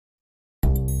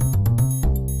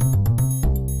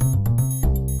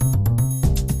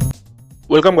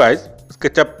Welcome guys,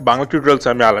 SketchUp Bangla tutorials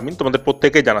আমি আলামিন তোমাদের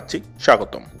প্রত্যেকেই জানাচ্ছি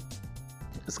স্বাগতম।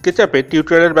 স্কেচআপে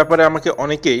টিউটোরিয়ালের ব্যাপারে আমাকে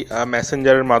অনেকেই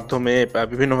মেসেঞ্জারের মাধ্যমে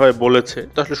বিভিন্নভাবে বলেছে,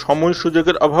 তো আসলে সময়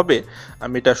সুযোগের অভাবে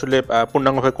আমি এটা আসলে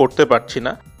পূর্ণাঙ্গভাবে করতে পারছি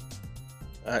না।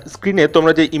 স্ক্রিনে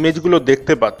তোমরা যে ইমেজগুলো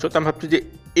দেখতে পাচ্ছ, তা আমি ভাবছি যে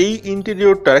এই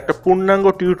ইন্টেরিয়রটার একটা পূর্ণাঙ্গ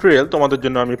টিউটোরিয়াল তোমাদের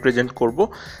জন্য আমি প্রেজেন্ট করব,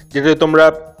 যেটা তোমরা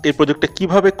এই প্রজেক্টটা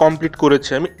কিভাবে কমপ্লিট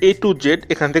করেছে আমি A to Z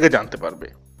এখান থেকে জানতে পারবে।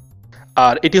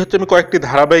 আর এটি হচ্ছে আমি কয়েকটি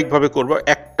ধারাবাহিকভাবে করব,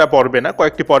 একটা পর্বে না,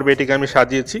 কয়েকটি পর্বে এটিকে আমি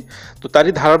সাজিয়েছি। তো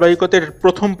তারই ধারাবাহিকতার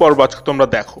প্রথম পর্ব আজকে তোমরা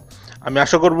দেখো। আমি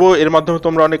আশা করব এর মাধ্যমে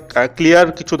তোমরা অনেক ক্লিয়ার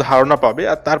কিছু ধারণা পাবে,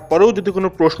 আর তারপরেও যদি কোনো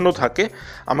প্রশ্ন থাকে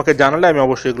আমাকে জানালে আমি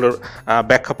অবশ্যই এগুলোর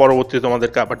ব্যাখ্যা পরবর্তীতে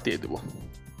তোমাদেরকে আবার দিয়ে দেবো।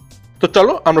 তো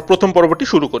চলো আমরা প্রথম পর্বটি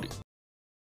শুরু করি।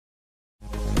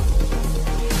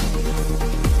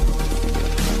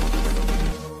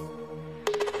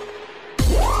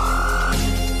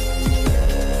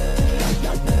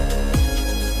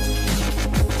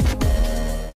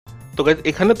 তো গাইজ,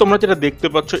 এখানে তোমরা যেটা দেখতে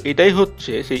পাচ্ছ এটাই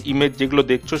হচ্ছে সেই ইমেজ যেগুলো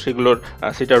দেখছো সেগুলোর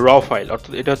সেটা র ফাইল,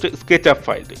 অর্থাৎ এটা হচ্ছে স্কেচআপ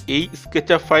ফাইল। এই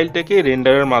স্কেচআপ ফাইলটাকে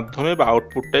রেন্ডারের মাধ্যমে বা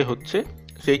আউটপুটটাই হচ্ছে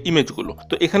সেই ইমেজগুলো।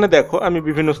 তো এখানে দেখো আমি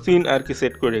বিভিন্ন সিন আর কি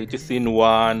সেট করে রেখেছি, সিন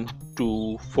 1, 2,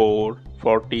 4,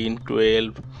 14,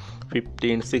 12,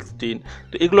 15, 16।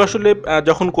 তো এগুলো আসলে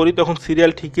যখন করি তখন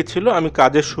সিরিয়াল ঠিকই ছিল, আমি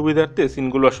কাজের সুবিধার্থে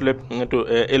সিনগুলো আসলে একটু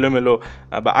এলোমেলো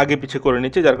বা আগে পিছে করে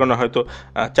নিচ্ছি, যার কারণে হয়তো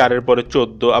 4-এর পরে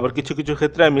 14। আবার কিছু কিছু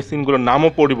ক্ষেত্রে আমি সিনগুলোর নামও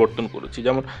পরিবর্তন করেছি,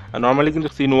 যেমন নর্মালি কিন্তু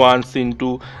সিন 1, সিন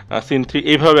 2, সিন 3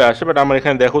 এইভাবে আসে, বাট আমার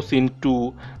এখানে দেখো সিন 2,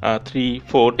 3,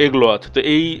 4 এগুলো আছে। তো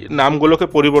এই নামগুলোকে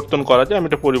পরিবর্তন করা যায়, আমি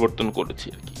এটা পরিবর্তন করেছি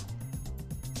আর কি।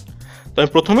 তো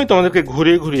আমি প্রথমেই তোমাদেরকে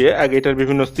ঘুরিয়ে ঘুরিয়ে আগে এটার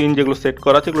বিভিন্ন সিন যেগুলো সেট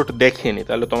করা আছে এগুলো একটু দেখিয়ে নিই,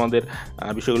 তাহলে তোমাদের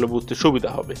বিষয়গুলো বুঝতে সুবিধা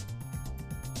হবে।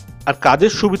 আর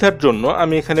কাজের সুবিধার জন্য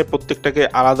আমি এখানে প্রত্যেকটাকে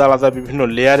আলাদা আলাদা বিভিন্ন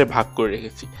লেয়ারে ভাগ করে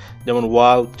রেখেছি, যেমন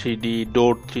ওয়াল 3D,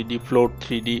 ডোর 3D, ফ্লোর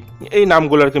 3D, এই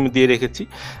নামগুলো আর কি আমি দিয়ে রেখেছি,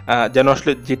 যেন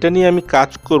আসলে যেটা নিয়ে আমি কাজ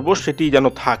করব সেটি যেন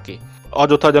থাকে,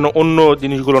 অযথা যেন অন্য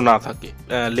জিনিসগুলো না থাকে।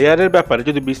 লেয়ারের ব্যাপারে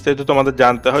যদি বিস্তারিত তোমাদের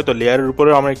জানতে হয় তো লেয়ারের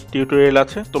উপরেও আমার একটি টিউটোরিয়াল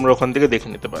আছে, তোমরা ওখান থেকে দেখে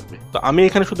নিতে পারবে। তো আমি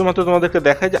এখানে শুধুমাত্র তোমাদেরকে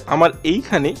দেখাই যে আমার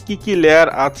এইখানে কি কি লেয়ার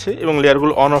আছে এবং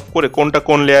লেয়ারগুলো অন অফ করে কোনটা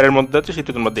কোন লেয়ারের মধ্যে আছে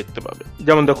সেটা তোমরা দেখতে পাবে।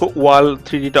 যেমন দেখো, ওয়াল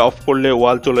 3Dটা অফ করলে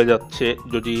ওয়াল চলে যাচ্ছে,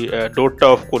 যদি ডোরটা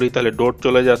অফ করি তাহলে ডোর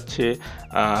চলে যাচ্ছে,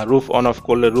 রুফ অন অফ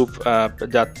করলে রুফ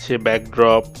যাচ্ছে,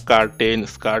 ব্যাকড্রপ, কার্টেন,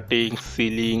 স্কার্টিং,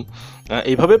 সিলিং,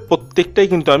 এইভাবে প্রত্যেকটাই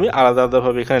কিন্তু আমি আলাদা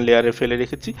আলাদাভাবে এখানে লেয়ারে ফেলে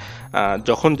রেখেছি,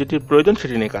 যখন যেটির প্রয়োজন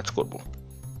সেটি নিয়ে কাজ করব।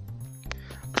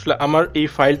 আসলে আমার এই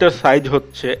ফাইলটার সাইজ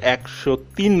হচ্ছে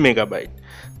 103 মেগাবাইট।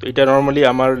 তো এটা নর্মালি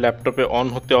আমার ল্যাপটপে অন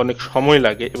হতে অনেক সময়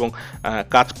লাগে এবং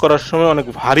কাজ করার সময় অনেক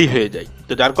ভারী হয়ে যায়।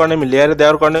 তো যার কারণে আমি লেয়ারে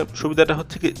দেওয়ার কারণে সুবিধাটা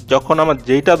হচ্ছে কি, যখন আমার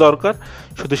যেইটা দরকার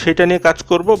শুধু সেইটা নিয়ে কাজ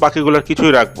করব, বাকিগুলোর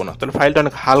কিছুই রাখবো না, তাহলে ফাইলটা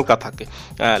অনেক হালকা থাকে।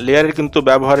 লেয়ারের কিন্তু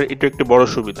ব্যবহারের এটা একটি বড়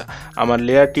সুবিধা। আমার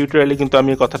লেয়ার টিউটোরিয়ালে কিন্তু আমি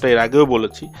এই কথাটা এর আগেও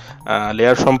বলেছি।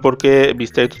 লেয়ার সম্পর্কে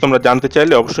বিস্তারিত তোমরা জানতে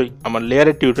চাইলে অবশ্যই আমার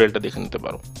লেয়ারের টিউটোরিয়ালটা দেখে নিতে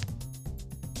পারো।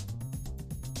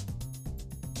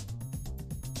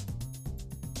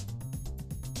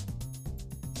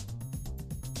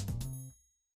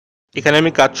 এখানে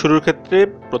আমি কাজ শুরুর ক্ষেত্রে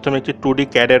প্রথমে একটি 2D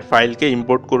ক্যাডের ফাইলকে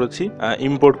ইম্পোর্ট করেছি।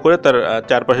 ইম্পোর্ট করে তার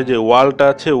চারপাশে যে ওয়ালটা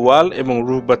আছে, ওয়াল এবং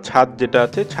রুফ বা ছাদ যেটা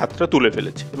আছে, ছাদটা তুলে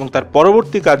ফেলেছি এবং তার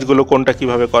পরবর্তী কাজগুলো কোনটা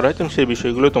কিভাবে করা হয় সেই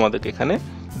বিষয়গুলো তোমাদেরকে এখানে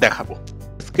দেখাবো।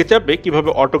 স্কেচআপে কিভাবে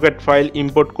অটোক্যাড ফাইল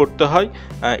ইম্পোর্ট করতে হয়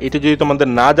এটা যদি তোমাদের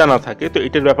না জানা থাকে তো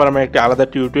এটার ব্যাপারে আমার একটি আলাদা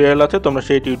টিউটোরিয়াল আছে, তোমরা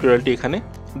সেই টিউটোরিয়ালটি এখানে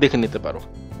দেখে নিতে পারো।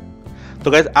 তো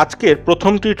গাইজ, আজকের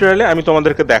প্রথম টিউটোরিয়ালে আমি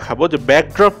তোমাদেরকে দেখাবো যে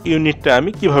ব্যাকড্রপ ইউনিটটা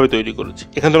আমি কিভাবে তৈরি করেছি।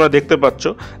 এখানে তোমরা দেখতে পাচ্ছ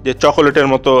যে চকোলেটের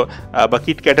মতো বা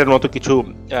কিটক্যাটের মতো কিছু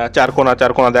চারকোনা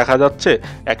চারকোনা দেখা যাচ্ছে,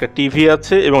 একটা টিভি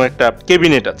আছে এবং একটা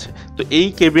ক্যাবিনেট আছে। তো এই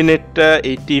ক্যাবিনেটটা,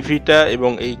 এই টিভিটা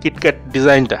এবং এই কিটক্যাট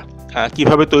ডিজাইনটা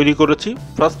কিভাবে তৈরি করেছি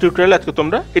ফার্স্ট টিউটোরিয়ালে আজকে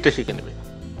তোমরা এটা শিখে নেবে।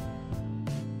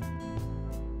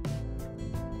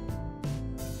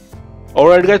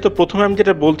 অলরাইট গাইজ, তো প্রথমে আমি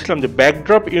যেটা বলছিলাম যে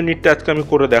ব্যাকড্রপ ইউনিটটা আজকে আমি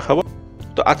করে দেখাবো।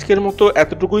 তো আজকের মতো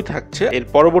এতটুকুই থাকছে। এর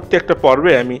পরবর্তী একটা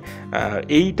পর্বে আমি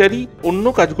এইটারই অন্য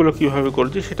কাজগুলো কিভাবে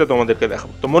করছি সেটা তোমাদেরকে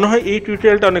দেখাবো। তো মনে হয় এই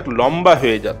টিউটোরিয়ালটা অনেক লম্বা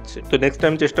হয়ে যাচ্ছে, তো নেক্সট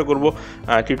টাইম চেষ্টা করব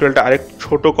টিউটোরিয়ালটা আরেক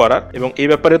ছোট করার। এবং এই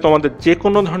ব্যাপারে তোমাদের যে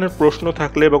কোনো ধরনের প্রশ্ন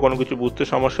থাকলে বা কোনো কিছু বুঝতে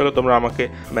সমস্যা হলে তোমরা আমাকে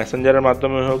মেসেঞ্জারের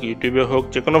মাধ্যমে হোক, ইউটিউবে হোক,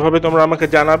 যে কোনোভাবে তোমরা আমাকে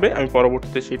জানাবে, আমি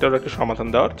পরবর্তীতে সেটারও একটা সমাধান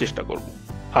দেওয়ার চেষ্টা করব।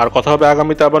 আর কথা হবে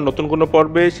আগামীতে আবার নতুন কোনো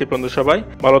পর্বে। সে পর্যন্ত সবাই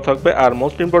ভালো থাকবে। আর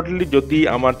মোস্ট ইম্পর্টেন্টলি, যদি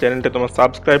আমার চ্যানেলটা তোমার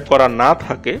সাবস্ক্রাইব করা না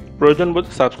থাকে, প্রয়োজন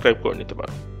বোধে সাবস্ক্রাইব করে নিতে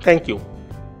পারো। Thank you.